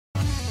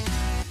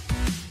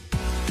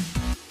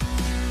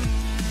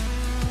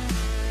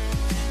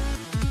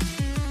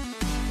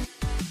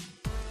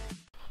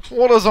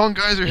What is on,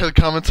 guys? We're here at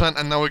Clementine,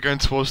 and now we're going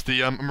towards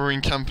the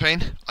Marine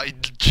campaign. I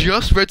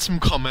just read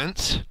some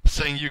comments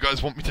saying you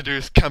guys want me to do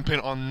this campaign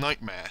on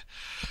Nightmare.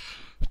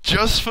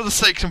 Just for the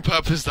sake and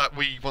purpose that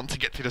we want to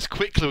get through this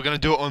quickly, we're going to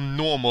do it on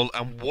normal,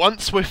 and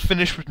once we're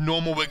finished with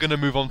normal, we're going to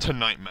move on to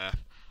Nightmare.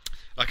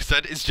 Like I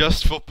said, it's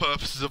just for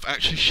purposes of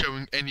actually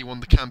showing anyone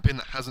the campaign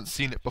that hasn't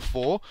seen it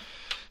before.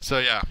 So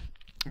yeah,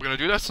 we're going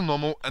to do that on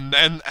normal, and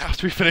then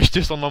after we finish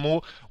this on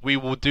normal, we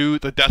will do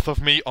the death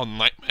of me on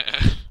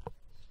Nightmare.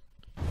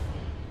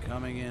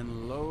 Coming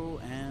in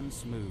low and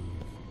smooth.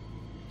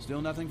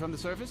 Still nothing from the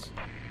surface?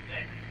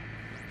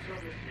 Show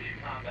this to your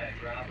combat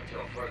drop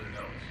until further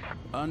notice.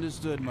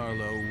 Understood,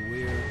 Marlowe.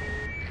 We're...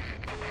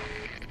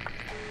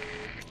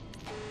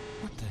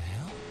 What the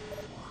hell?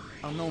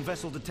 Unknown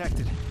vessel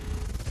detected.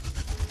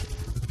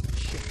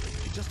 Shit,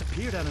 it just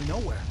appeared out of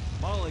nowhere.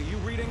 Marlowe, you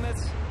reading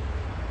this?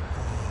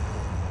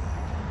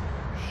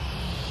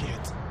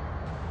 Shit.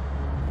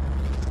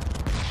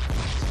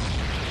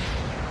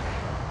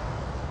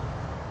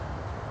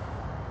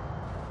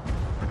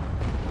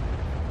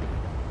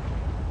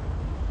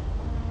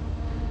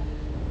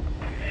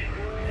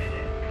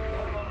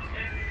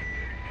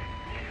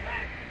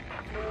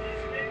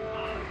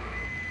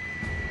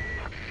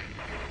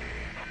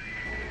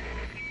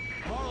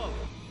 Marlowe!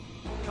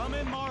 Come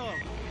in, Marlowe!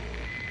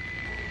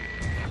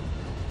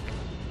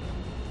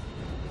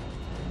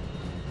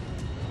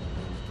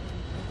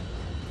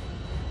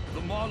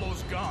 The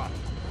Marlowe's gone.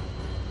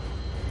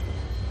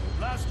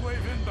 Last wave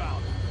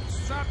inbound.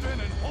 Strap in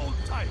and hold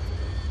tight.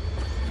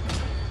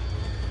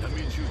 That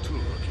means you too,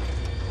 Rookie.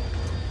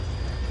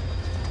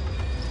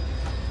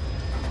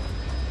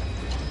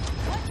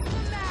 What's the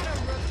matter,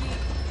 Rookie?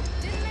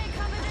 Didn't they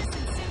cover this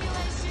in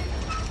simulation?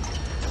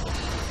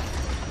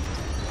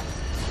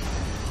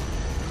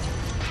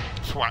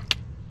 Thwack.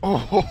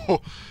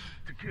 Oh,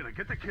 Tequila,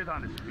 get the kid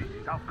on his feet.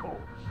 He's out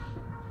cold.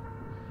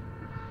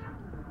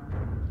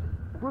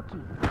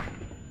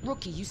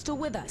 Rookie, you still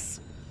with us?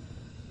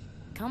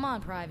 Come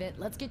on, Private.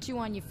 Let's get you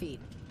on your feet.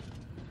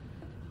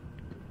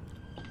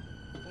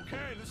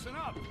 Okay, listen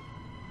up.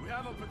 We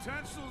have a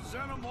potential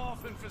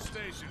xenomorph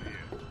infestation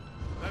here.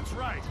 That's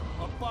right,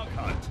 a bug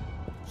hunt.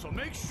 So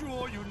make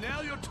sure you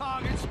nail your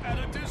targets at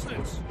a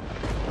distance.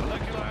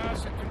 Molecular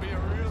acid can be a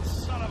real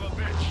son of a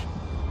bitch.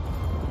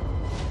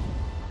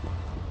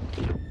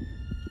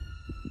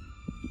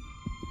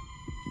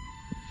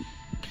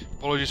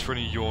 apologies for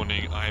any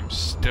yawning. I'm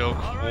still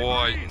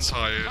quite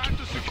tired.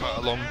 It's been quite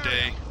a long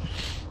day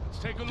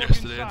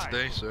yesterday and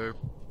today, so.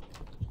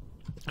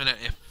 And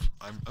if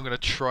I'm gonna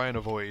try and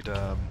avoid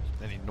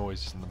any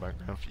noises in the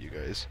background for you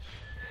guys.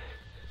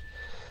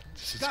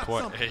 This is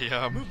quite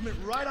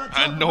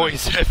a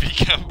noise-heavy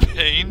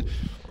campaign,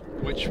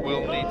 which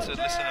we'll need to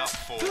listen out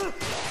for.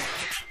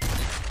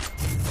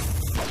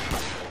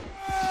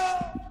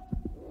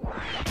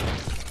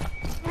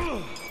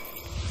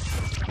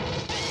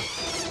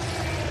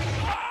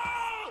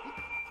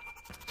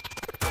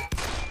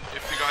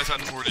 If you guys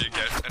hadn't already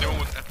guessed, anyone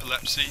with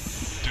epilepsy,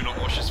 do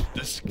not watch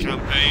this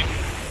campaign,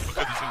 because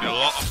there's going to be a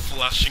lot of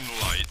flashing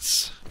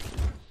lights.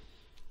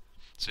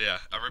 So yeah,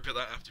 I'll repeat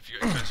that after,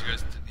 in case you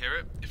guys didn't hear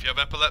it. If you have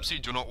epilepsy,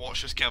 do not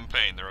watch this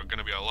campaign. There are going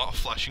to be a lot of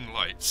flashing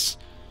lights.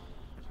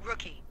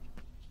 Rookie,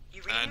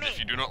 you reading And me? if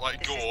you do not like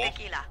This gore, is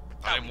Tequila.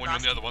 I am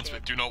warning the other ones,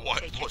 but do not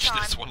watch Take your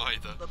this time, one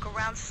either. Look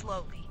around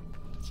slowly.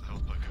 There's a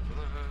health pack over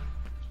there.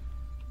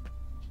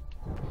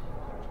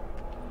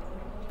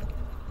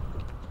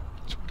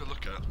 Something to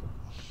look at.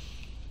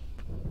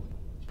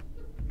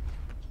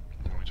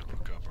 Want me to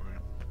look up,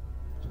 right?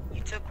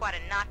 You took quite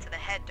a knot to the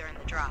head during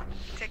the drop.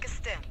 Take a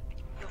stim.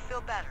 You'll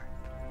feel better.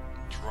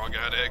 Drug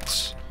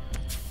addicts.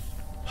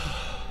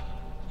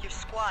 Your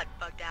squad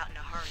bugged out in a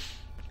hurry.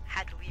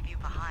 Had to leave you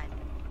behind.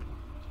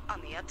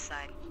 On the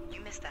upside, you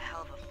missed a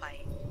hell of a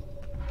fight.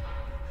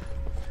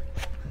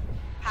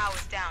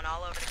 Power's down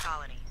all over the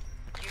colony.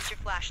 Use your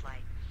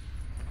flashlight.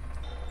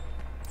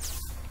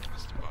 That's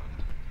the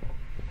button.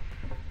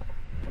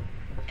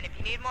 And if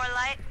you need more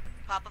light,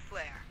 pop a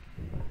flare.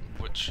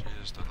 Which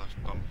is the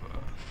left bumper.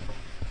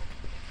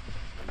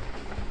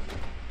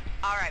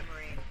 Alright,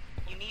 Marine.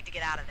 You need to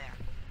get out of there.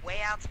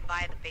 Way out's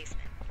via the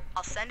basement.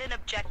 I'll send an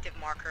objective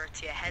marker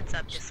to your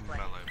heads-up display.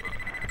 Melee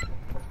button.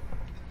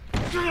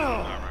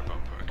 Alright,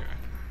 bumper, okay.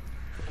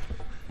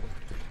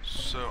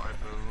 So I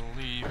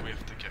believe we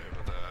have to get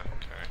over there,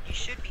 okay. You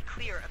should be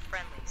clear of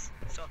friendlies,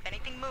 so if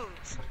anything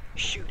moves,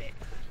 shoot it.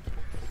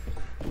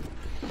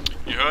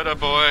 You heard her,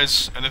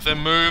 boys. Anything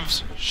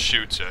moves,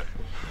 shoot it.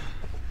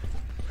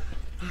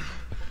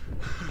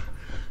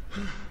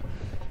 Can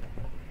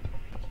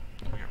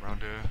we get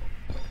round here?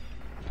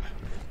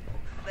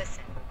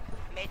 Listen,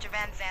 Major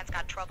Van Zant's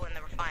got trouble in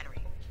the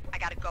refinery. I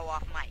gotta go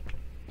off mic.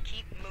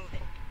 Keep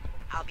moving.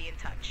 I'll be in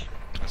touch.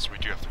 So we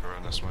do have to go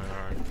around this way,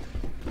 alright.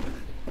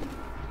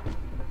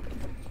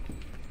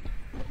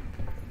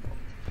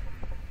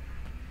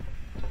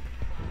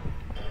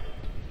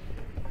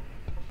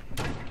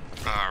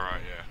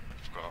 Alright, yeah.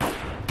 Forgot.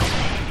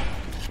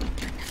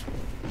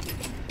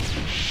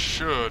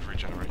 Should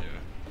regenerate, yeah.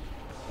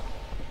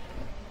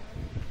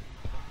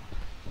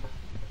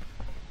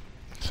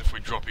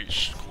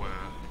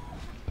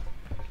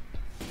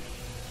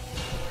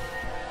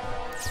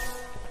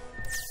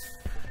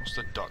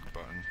 What's the duck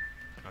button?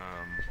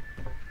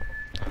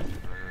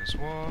 There's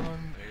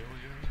one alien.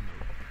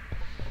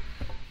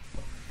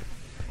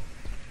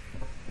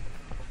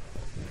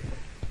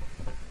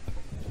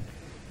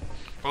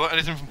 Well,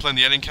 anything from playing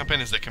the Alien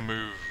campaign is they can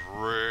move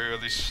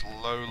really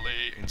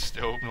slowly and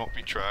still not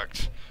be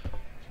tracked.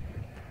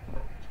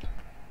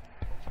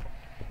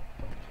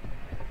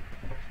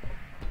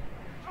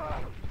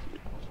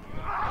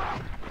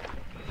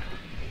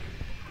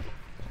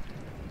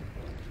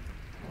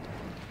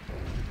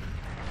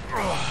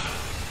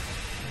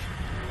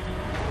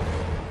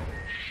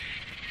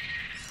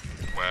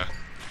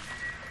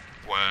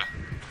 Where?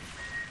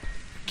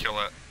 Kill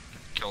it.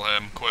 Kill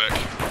him, quick.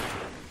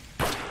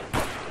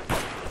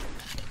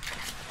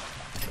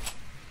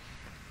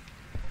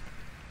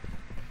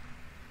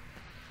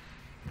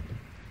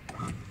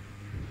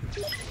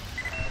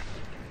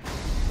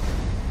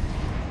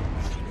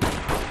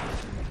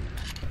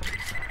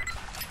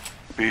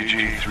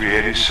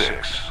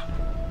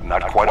 BG-386.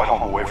 Not quite a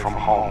home away from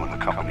home when the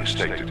company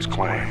staked its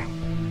claim.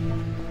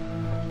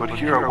 But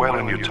here at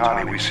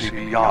Weyland-Yutani we see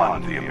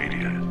beyond the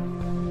immediate.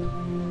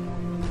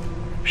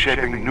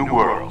 Shaping new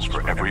worlds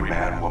for every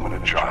man, woman,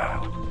 and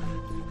child.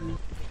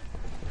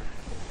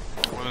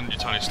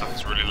 Weyland-Yutani stuff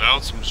is really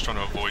loud, so I'm just trying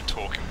to avoid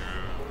talking over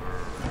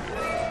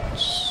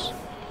it.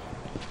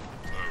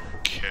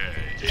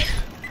 Okay.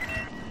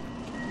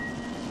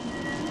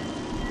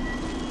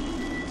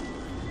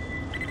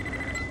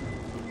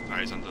 Ah,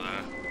 he's under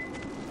there.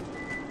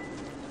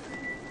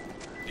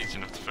 Easy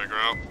enough to figure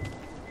out.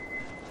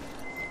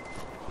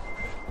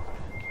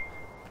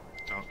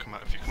 Don't come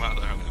out if you come out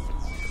of there.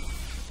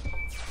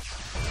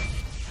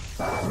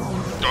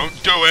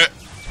 Don't do it!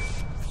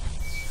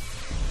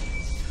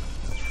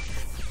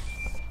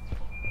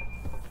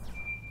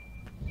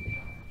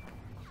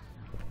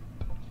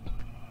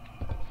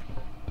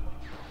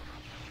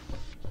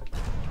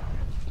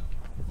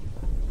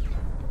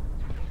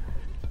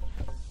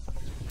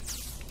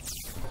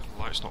 The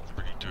light's not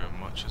really doing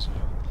much, is it?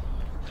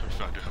 To be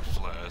fair, I do have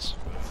flares.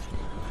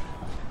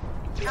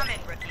 Come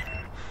in, Rookie.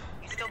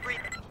 You still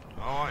breathing?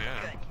 Oh,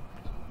 yeah. Good.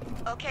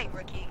 Okay,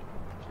 Rookie.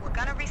 We're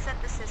gonna reset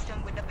the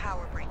system with the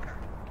power breaker.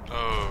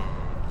 Oh.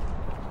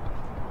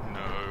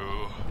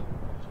 No.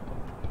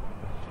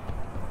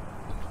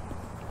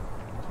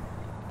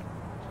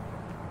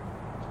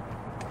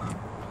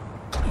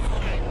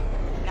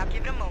 Now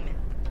give it a moment.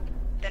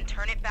 Then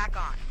turn it back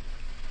on.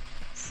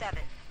 7,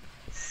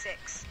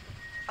 6,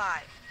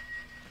 5,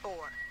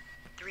 4,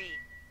 3,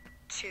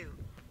 2,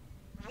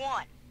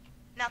 1.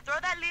 Now throw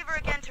that lever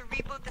again to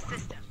reboot the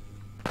system.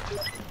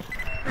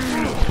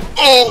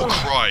 Oh,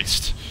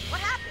 Christ! What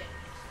happened?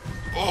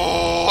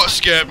 Oh, that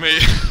scared me.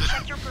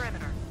 Check your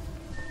perimeter.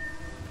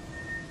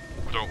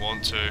 I don't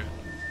want to.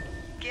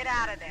 Get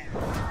out of there.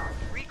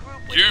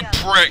 Regroup with You the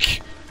others.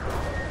 prick!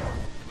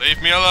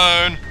 Leave me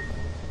alone!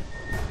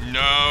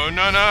 No,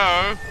 no,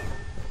 no!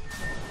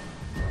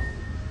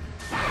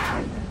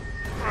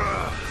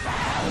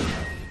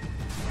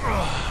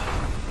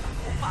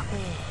 Fuck.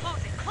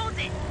 Close it, close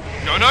it!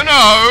 No, no,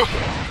 no!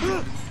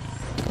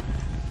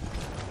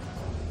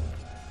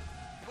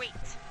 Wait.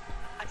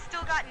 I've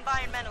still got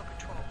environmental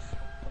controls.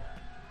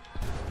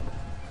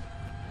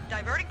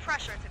 Diverting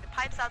pressure to the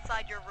pipes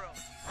outside your room.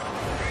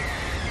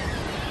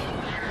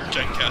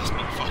 Gencast,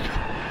 motherfucker.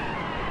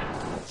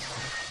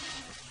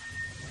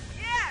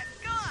 Yeah, it's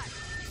gone!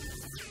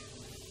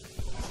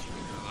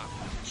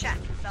 Check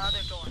the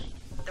other door.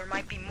 There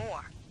might be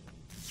more.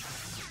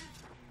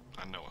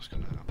 I know what's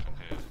gonna happen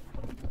here.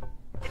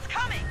 It's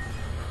coming!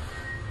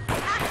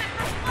 Action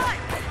for flood!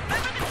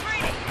 Remember the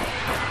training!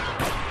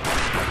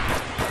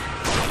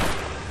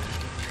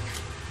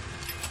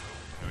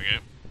 There we go.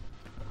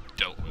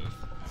 Dealt with.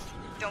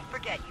 Don't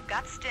forget, you've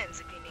got stims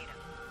if you need them.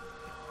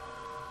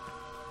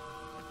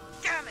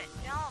 Damn it!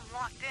 Now I'm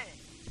locked in.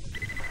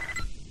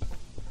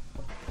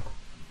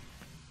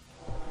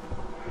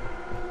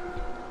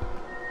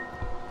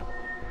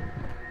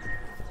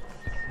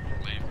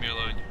 Leave me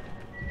alone, you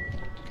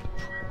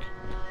prick.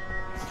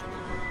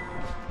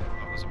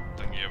 That was a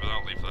thingy over there,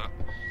 I'll leave that.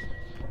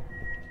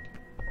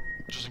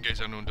 Just in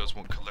case anyone does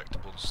want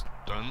collectibles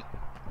done.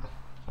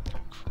 Oh,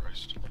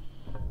 Christ.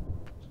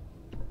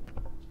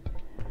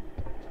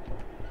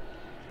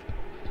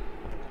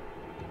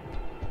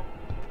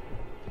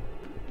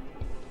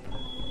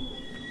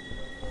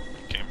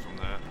 Came from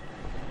there.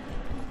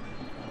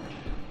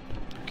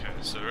 Okay,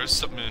 so there is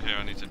something in here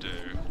I need to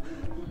do.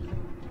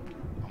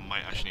 I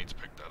might actually need to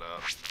pick that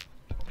up.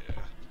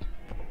 Yeah.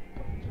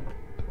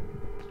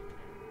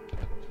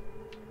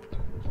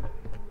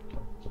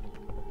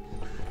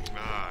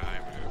 Ah,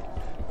 here we go.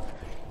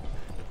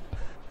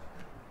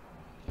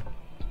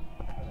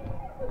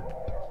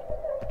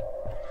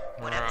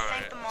 Whatever Right.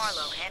 sank the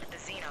Marlowe handed the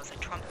Xenos a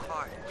trump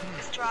card.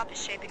 This drop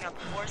is shaping up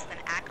worse than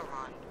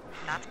Acheron.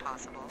 That's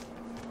possible.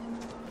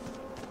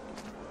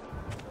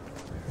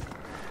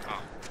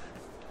 Oh.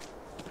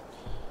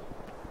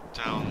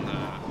 Down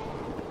there.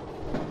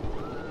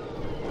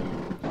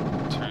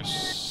 2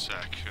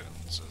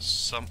 seconds. There's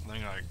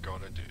something I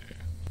gotta do.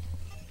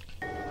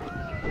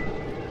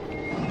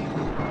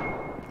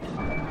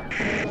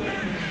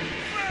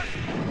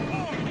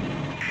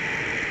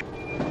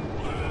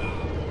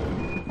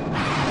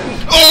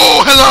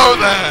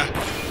 there!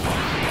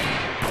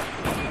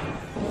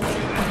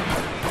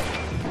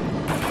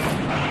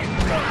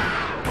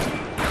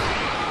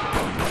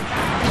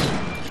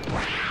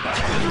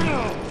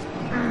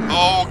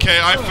 Okay,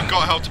 I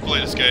forgot how to play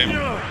this game.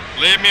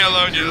 Leave me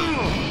alone, you.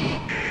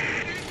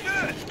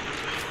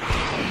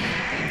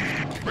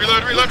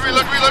 Reload, reload,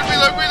 reload, reload,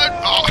 reload, reload!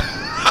 Oh!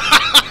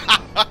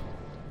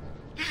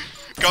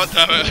 God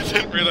damn it, I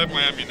didn't reload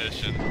my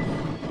ammunition.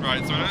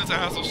 Right, so there's a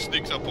hassle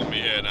sneaks up on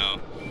me here now.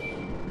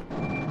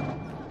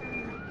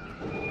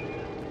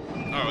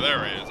 Oh,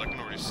 there he is, I can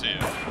already see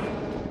it.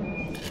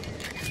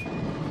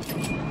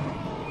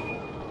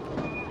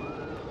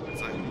 Is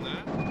that in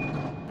there?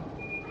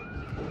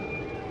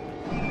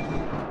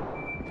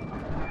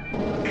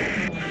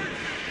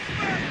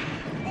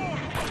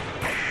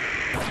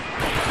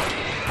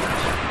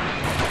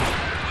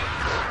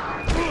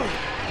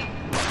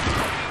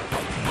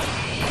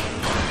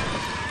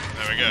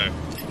 There we go.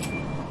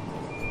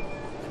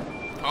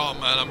 Oh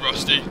man, I'm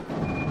rusty.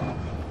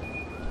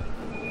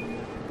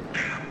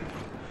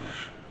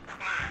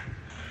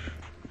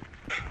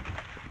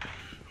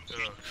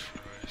 Oh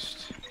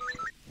Christ.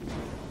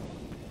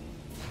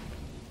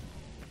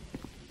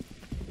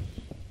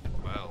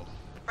 Well.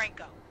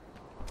 Franco.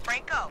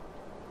 Franco!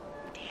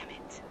 Damn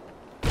it.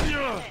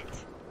 Damn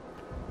it.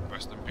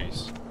 Rest in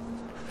peace.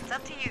 It's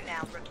up to you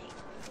now, rookie.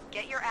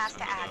 Get your ass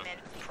to admin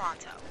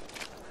pronto.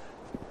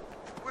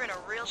 We're in a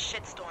real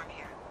shitstorm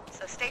here,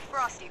 so stay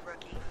frosty,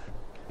 rookie.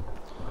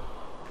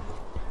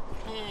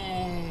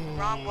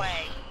 Wrong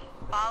way.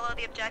 Follow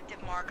the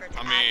objective marker to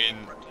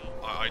admin, rookie.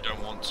 I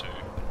don't want to.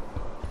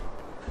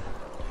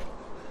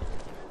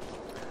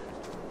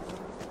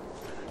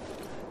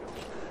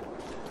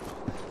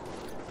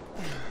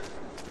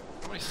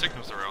 How many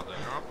signals are out there?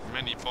 There aren't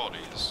many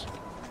bodies.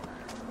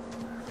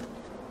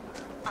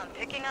 I'm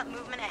picking up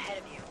movement ahead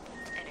of you,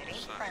 and it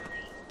ain't friendly.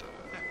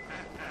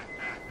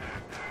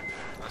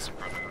 That's a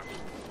predator.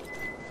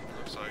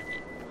 Looks like.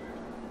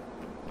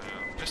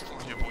 Yeah, pistol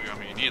on your boy, I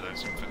mean, neither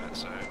is infinite,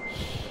 so.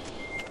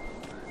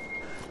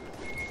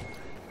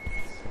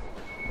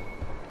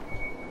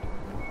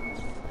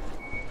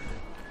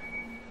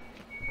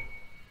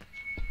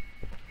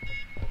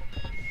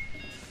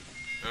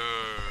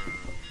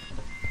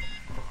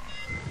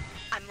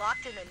 I'm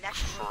locked in the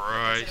next room.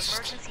 There's an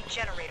emergency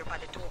generator by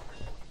the door.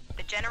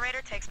 The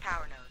generator takes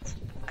power nodes.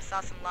 I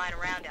saw some lying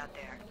around out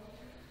there.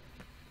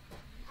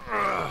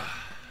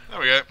 There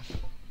we go.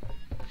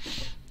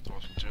 That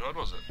wasn't too hard,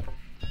 was it?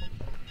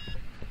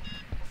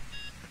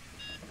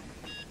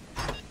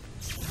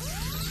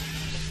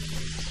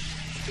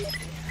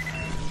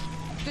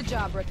 Good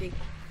job, rookie.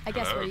 I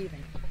guess Hello. we're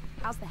even.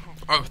 How's the head?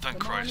 Oh, thank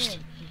Come on Christ.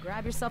 in and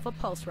grab yourself a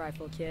pulse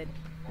rifle, kid.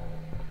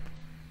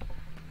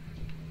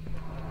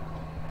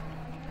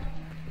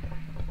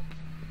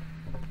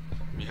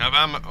 We have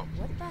ammo. Oh.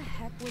 What the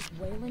heck was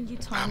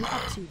Weyland-Yutani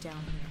up to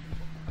down here?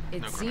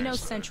 It's No Xeno grenades,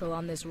 though. Central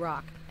on this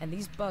rock, and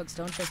these bugs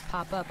don't just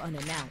pop up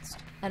unannounced.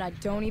 And I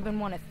don't even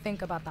want to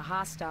think about the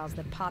hostiles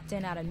that popped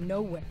in out of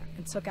nowhere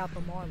and took out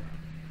the Marlin.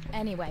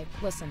 Anyway,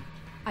 listen.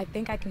 I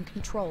think I can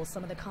control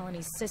some of the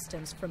colony's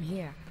systems from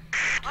here.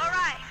 All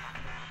right.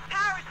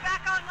 Power's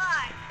back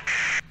online.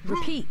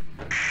 Repeat.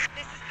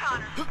 This is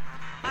Connor.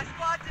 My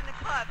squad's in the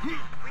club.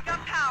 We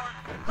got power,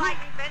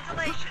 lightning,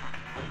 ventilation.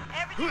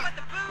 Everything but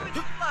the booze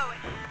is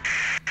flowing.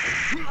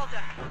 Hold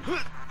up.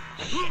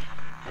 Shit.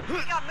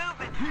 We got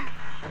movement.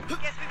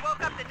 Guess we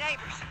woke up the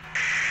neighbors.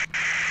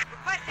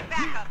 Requesting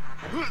backup.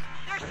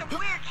 There's some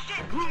weird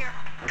shit here.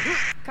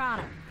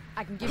 Connor,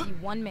 I can give you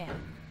one man.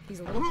 He's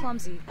a little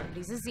clumsy, but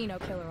he's a Xeno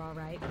killer, all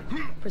right.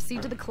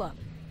 Proceed to the club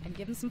and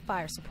give him some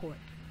fire support.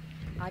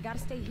 I gotta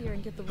stay here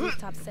and get the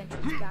rooftop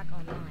sentries back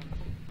online.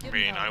 I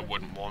mean, I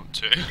wouldn't want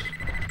to.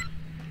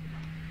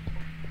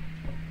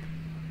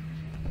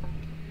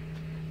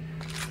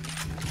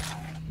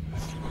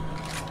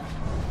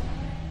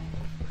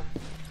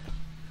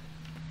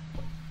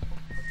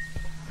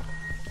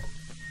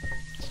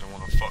 Don't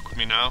want to fuck with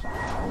me now.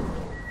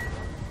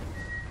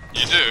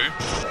 You do?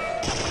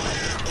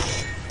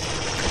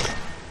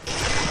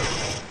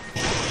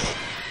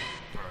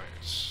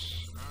 Right.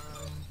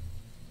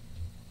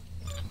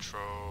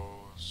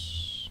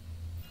 Controls.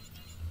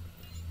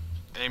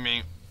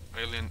 Aiming.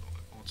 Alien.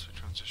 Also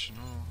transition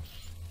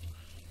off.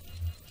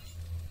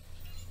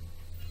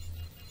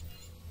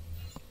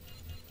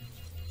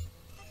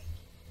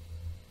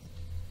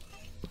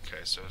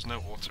 Okay, so there's no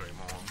auto aim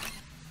on.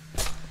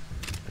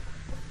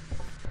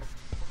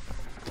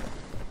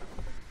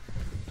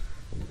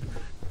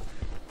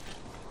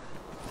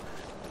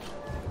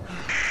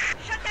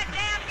 Shut that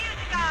damn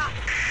music off!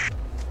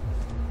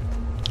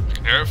 I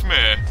can hear it from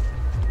here.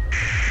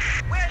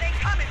 Where are they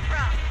coming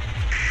from?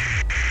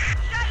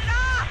 Shut it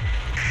off!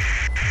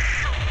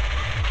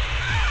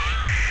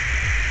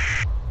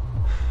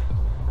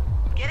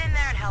 Get in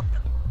there and help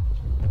them.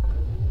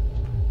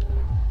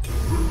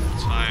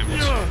 Time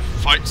to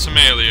fight some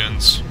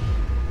aliens.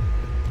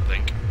 I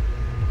think.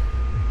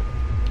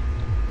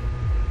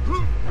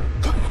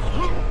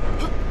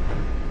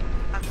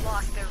 I've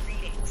lost their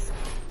readings.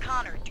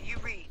 Connor, do you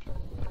read?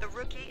 The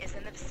rookie is in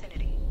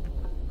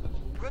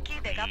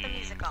got the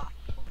music off,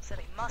 so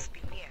they must be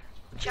near.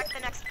 Check the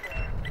next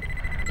floor.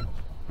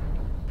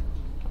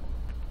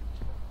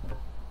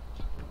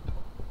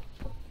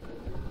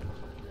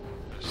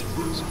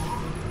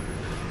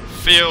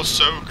 Feels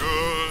so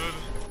good.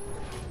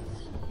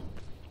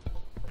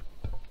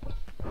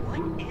 What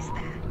is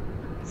that?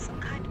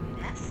 Some kind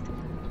of nest?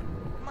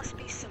 Must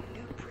be some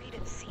new breed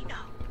of Xeno.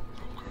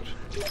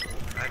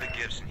 Private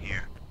Gibson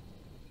here.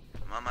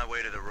 I'm on my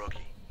way to the Rookie.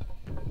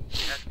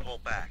 You had to pull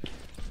back.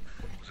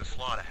 There's a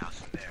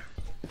slaughterhouse in there.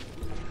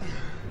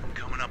 I'm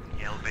coming up in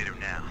the elevator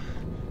now.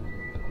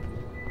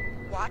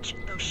 Watch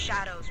those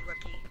shadows,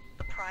 Rookie.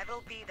 The private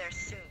will be there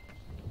soon.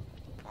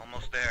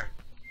 Almost there.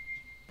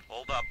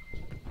 Hold up.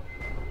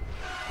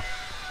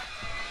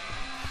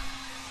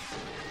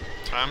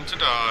 Time to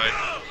die.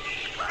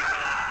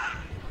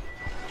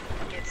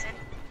 Gibson?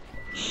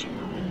 Shit.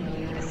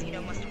 The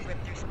Xeno must have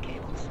ripped through some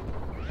cables.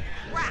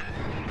 Crap!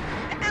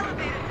 The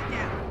elevators are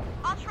down.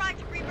 I'll try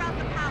to reroute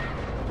the power.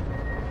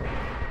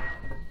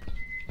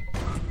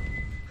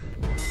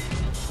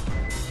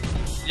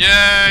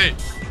 Yay!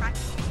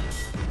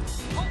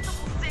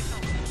 Multiple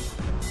signals.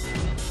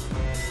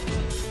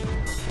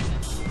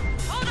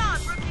 Hold on,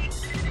 Rookie.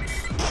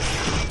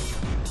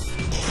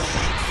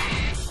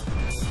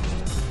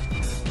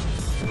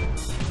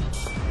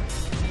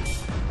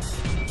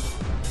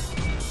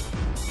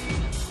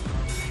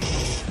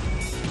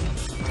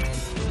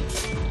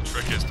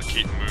 Trick is to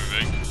keep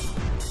moving.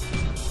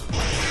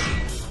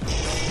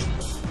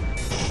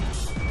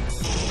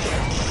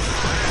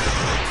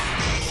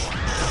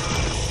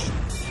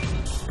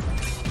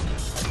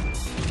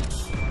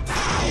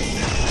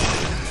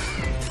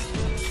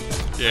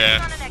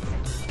 Yeah. On an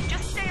exit.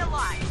 Just stay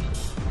alive.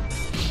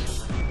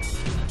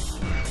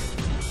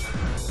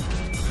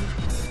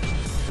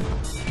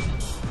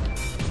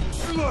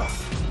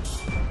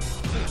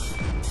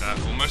 That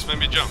almost made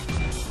me jump.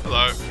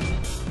 Hello.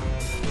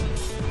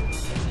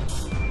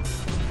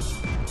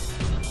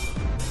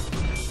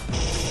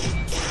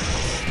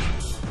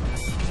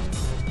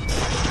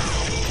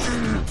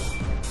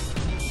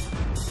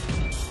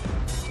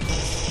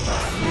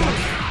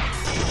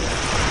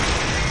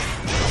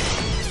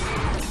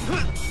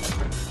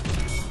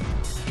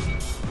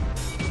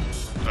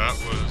 That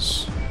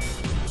was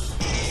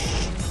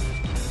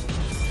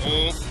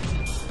all.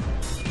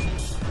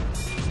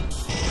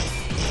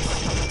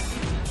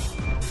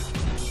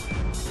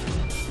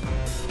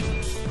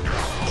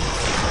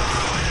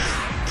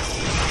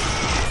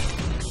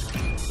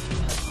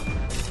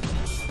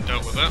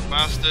 Dealt with that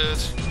bastard.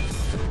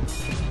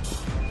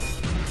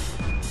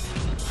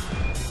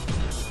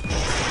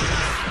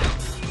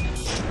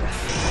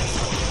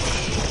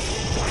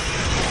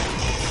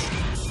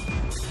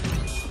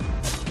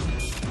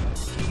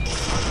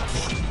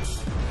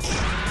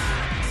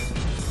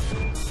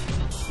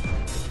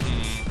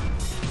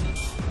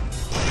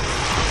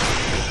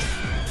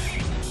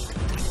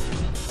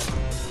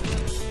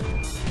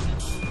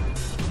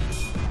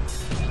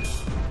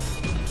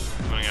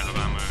 Running out of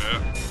ammo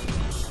here.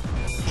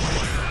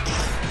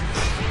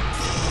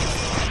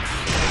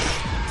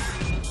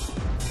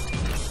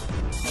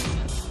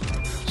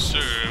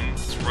 Assume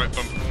it's right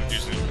bumper for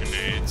using the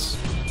grenades.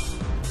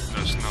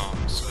 That's not,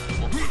 so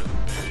what would it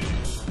be?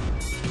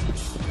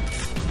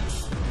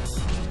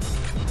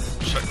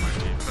 Check my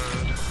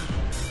D-pad.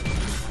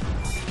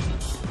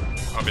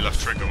 I'll be left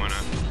trigger, won't it?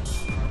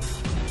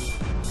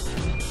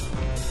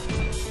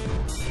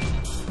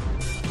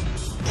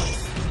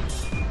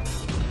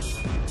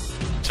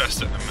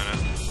 Test it in a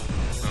minute.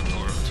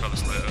 Or tell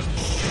us later.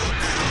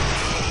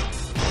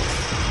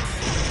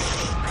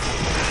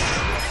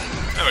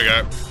 There we go.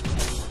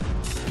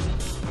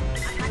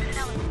 Attack an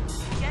element.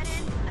 Get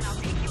in, and I'll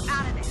take you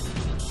out of there.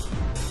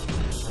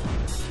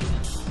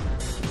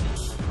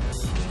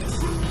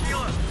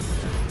 Sheila!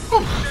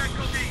 Jack,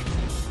 go deep.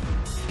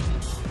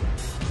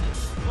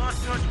 Lost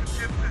touch with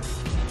Gibson.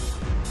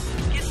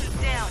 Gibson's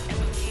down, and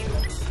I'm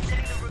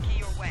sending the Rookie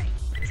your way.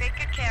 Take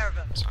good care of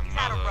him. It's He's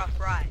had a another- rough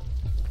ride.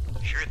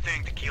 Sure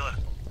thing, Tequila.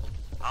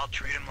 I'll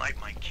treat him like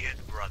my kid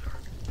brother.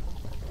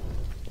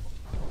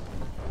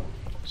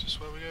 Is this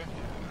where we go?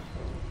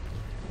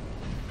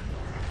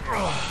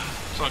 Yeah.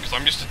 Sorry, because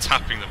I'm used to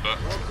tapping the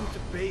buttons. Welcome to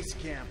base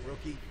camp,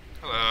 Rookie.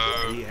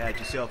 Hello. You had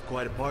yourself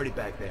quite a party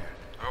back there.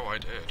 Oh, I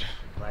did.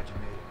 Glad you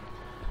made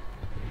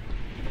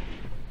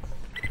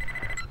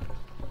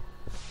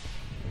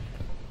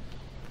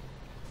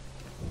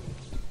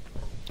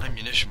it.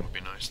 Ammunition would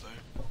be nice, though.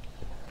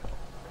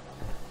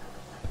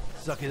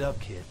 Suck it up,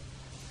 kid.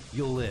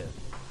 You'll live.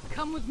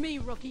 Come with me,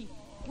 Rookie.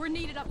 We're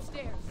needed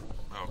upstairs.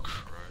 Oh,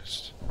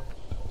 Christ.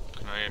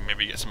 Can I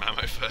maybe get some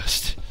ammo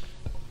first?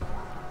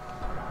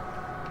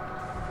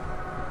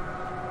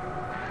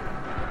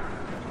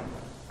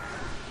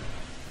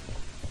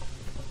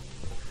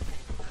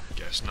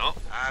 Guess not.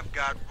 I've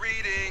got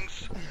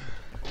readings.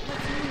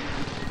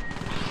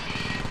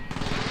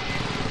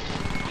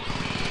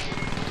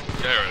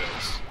 There it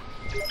is.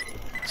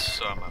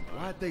 Some ammo.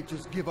 Why'd they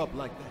just give up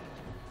like that?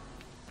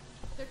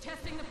 They're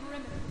testing the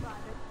perimeter,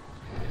 Private.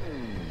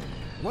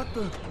 What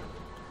the?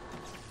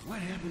 What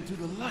happened to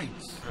the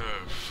lights?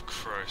 Oh, for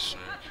Christ's sake.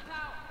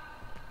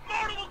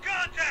 Multiple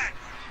contacts!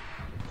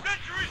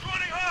 Sentry's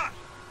running hot!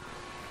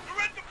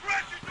 They're at the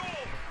pressure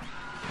door!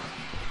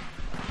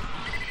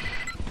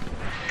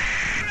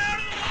 Get out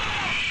of the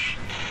wall!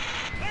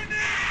 I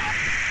need...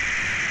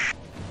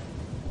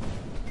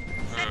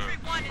 Sentry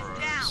 1 is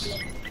down.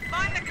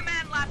 Find the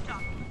command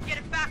laptop. Get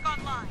it back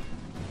online.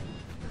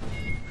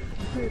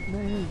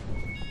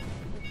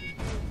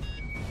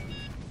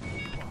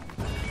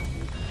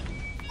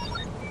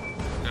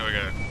 There we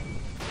go.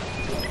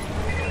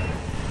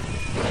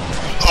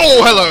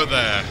 Oh, hello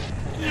there!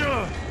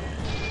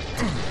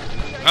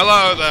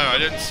 Hello there, I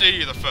didn't see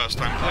you the first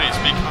time. Please,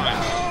 be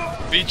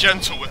kind. Be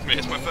gentle with me,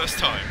 it's my first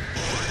time.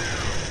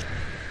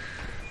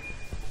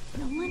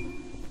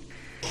 Nolan?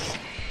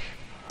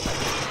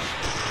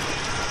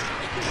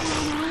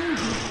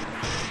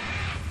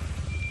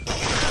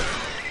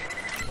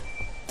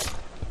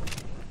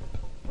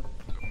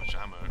 Got much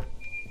ammo.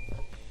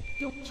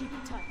 Don't keep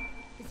it tight.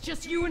 It's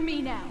just you and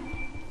me now.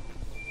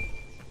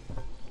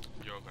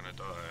 You're gonna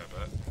die, I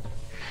bet.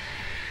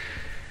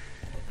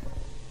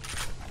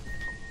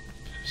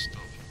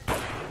 Pistol.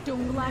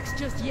 Don't relax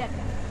just yet.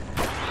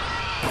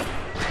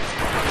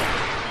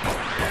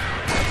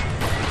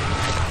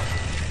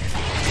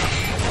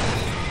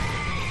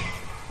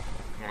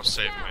 I want to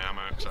save my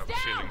ammo because I have a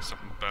feeling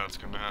something bad's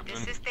gonna happen.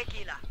 This is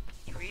Tequila.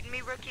 You reading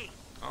me, rookie?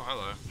 Oh,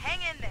 hello. Hang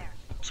in there.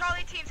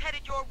 Charlie team's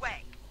headed your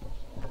way.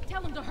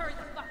 Tell him to hurry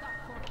the fuck up,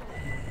 Corporal.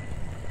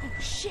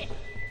 Oh, shit!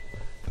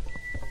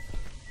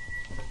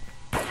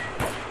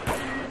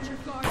 Let your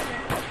guard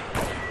down.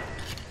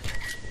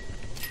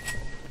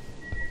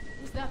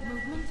 Was that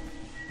movement?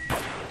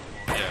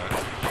 Yeah,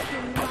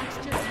 Don't relax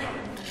just yet,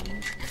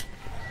 man.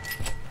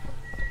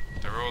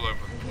 they're all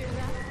over You hear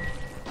that?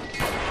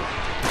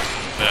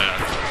 there.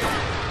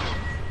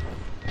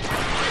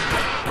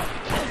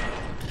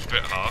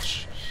 Bit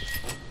harsh.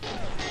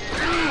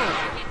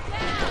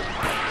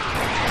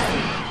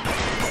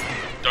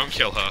 Don't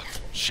kill her.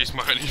 She's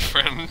my only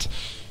friend.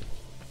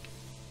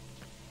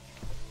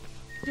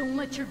 Don't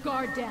let your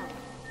guard down.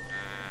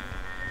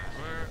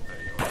 Where?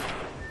 There you are.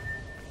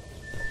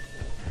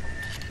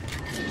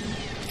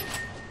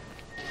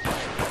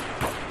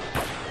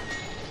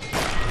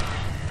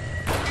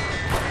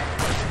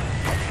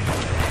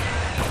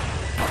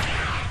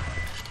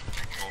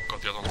 Oh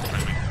god, the other one's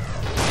behind me.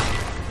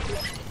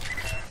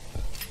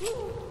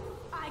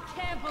 I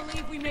can't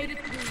believe we made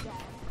it through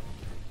that.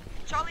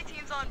 Charlie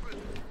team's en route.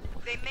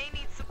 They may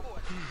need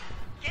support.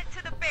 Get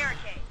to the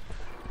barricade.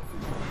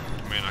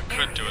 I mean, I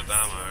could do it with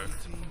ammo.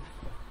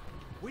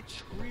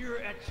 Which rear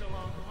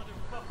echelon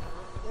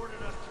motherfucker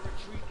ordered us to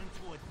retreat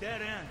into a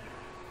dead end?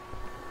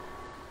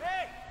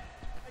 Hey!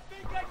 I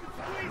think I can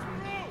squeeze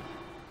through!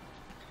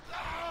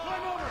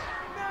 Climb over!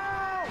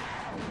 Now!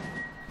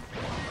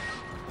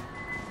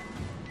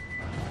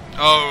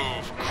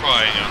 Oh, for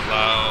crying out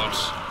loud.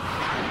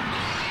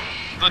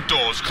 The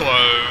door's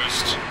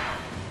closed.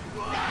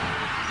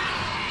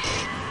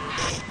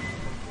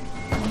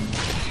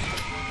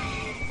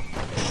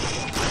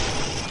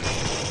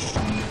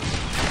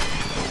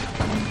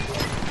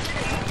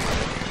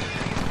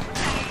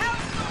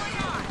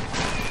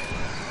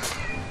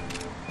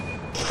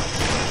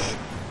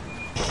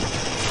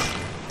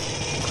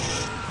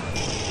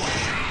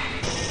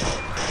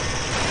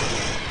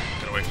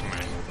 Get away from me.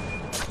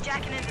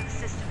 Jacking into the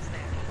systems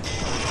there.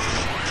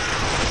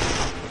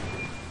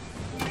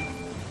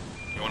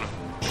 You wanna?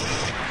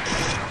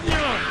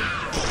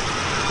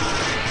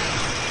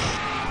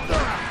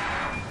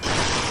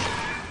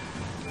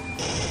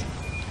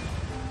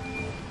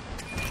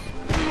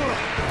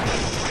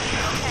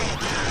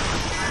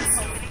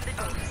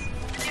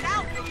 Get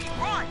out, rookie,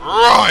 run!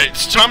 Right,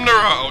 it's time to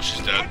run. Oh,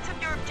 she's dead. Get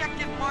to your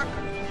objective marker.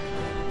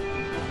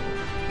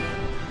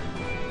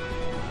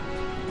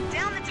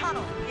 Down the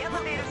tunnel. The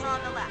elevators are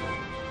on the left. I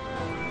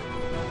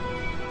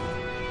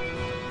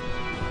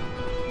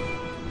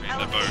mean, they're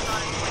Elevators both.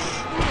 on its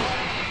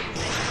way.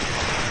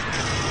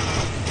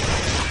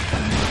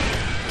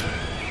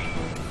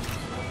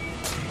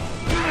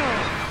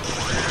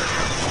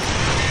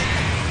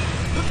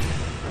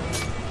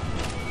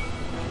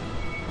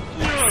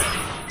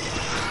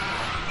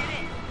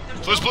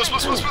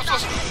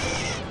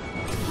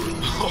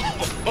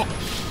 Plus.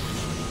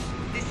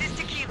 This is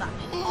Tequila.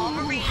 All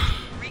Marines,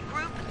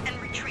 regroup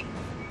and retreat.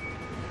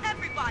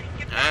 Everybody,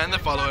 get back And they're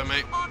to following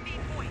me. On beat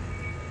point.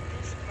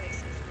 This place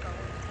is going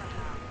to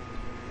hell.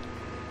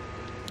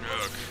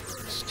 Oh,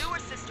 Christ. Sewer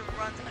system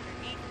runs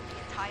underneath the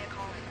entire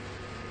colony.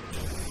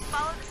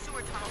 Follow the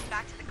sewer tunnels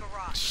back to the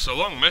garage. It's a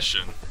long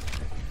mission.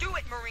 Do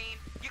it, Marine.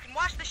 You can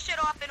wash the shit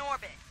off in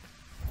orbit.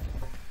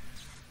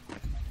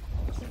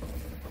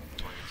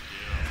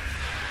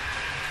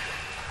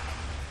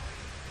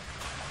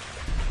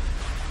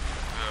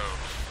 Oh,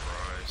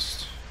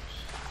 Christ.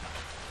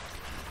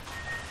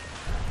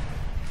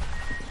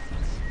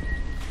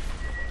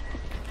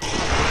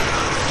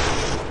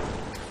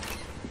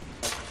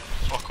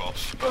 Fuck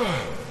off.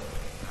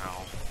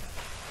 Ow.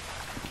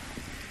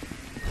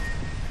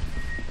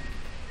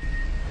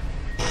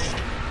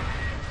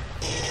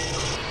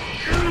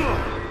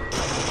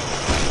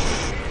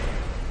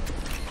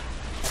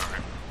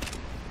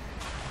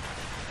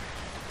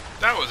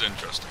 is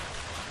interesting.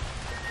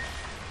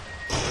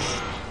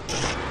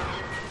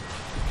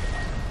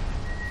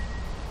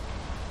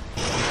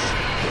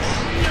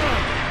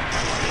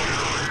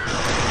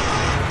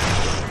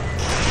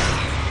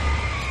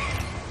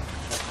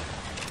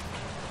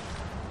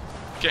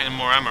 Getting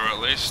more ammo at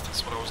least,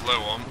 that's what I was low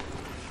on.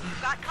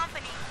 Got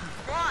company.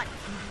 Run.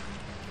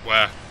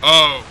 Where?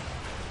 Oh!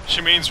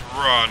 She means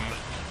run.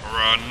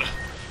 Run.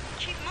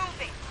 Keep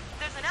moving.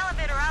 There's an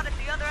elevator out at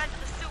the other end of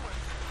the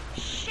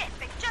sewers. Shit,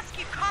 they just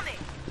keep coming.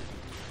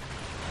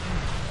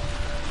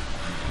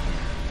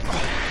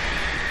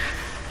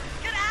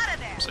 Get out of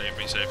there. Save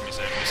me, save me,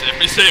 save me, save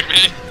me, save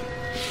me!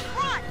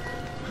 Run.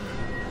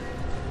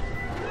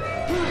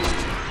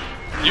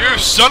 You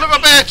son of a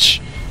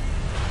bitch!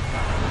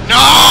 No!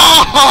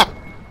 Oh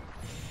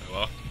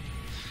well.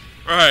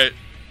 Right.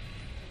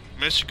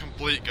 Mission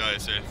complete,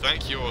 guys. Here.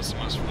 Thank you all so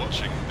much for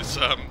watching. This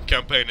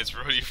campaign is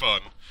really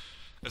fun.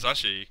 It's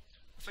actually,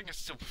 I think I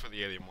still prefer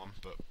the alien one,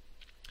 but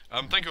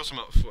thank you all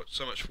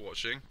so much for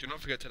watching. Do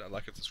not forget to hit that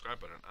like and subscribe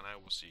button, and I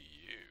will see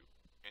you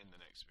in the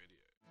next video.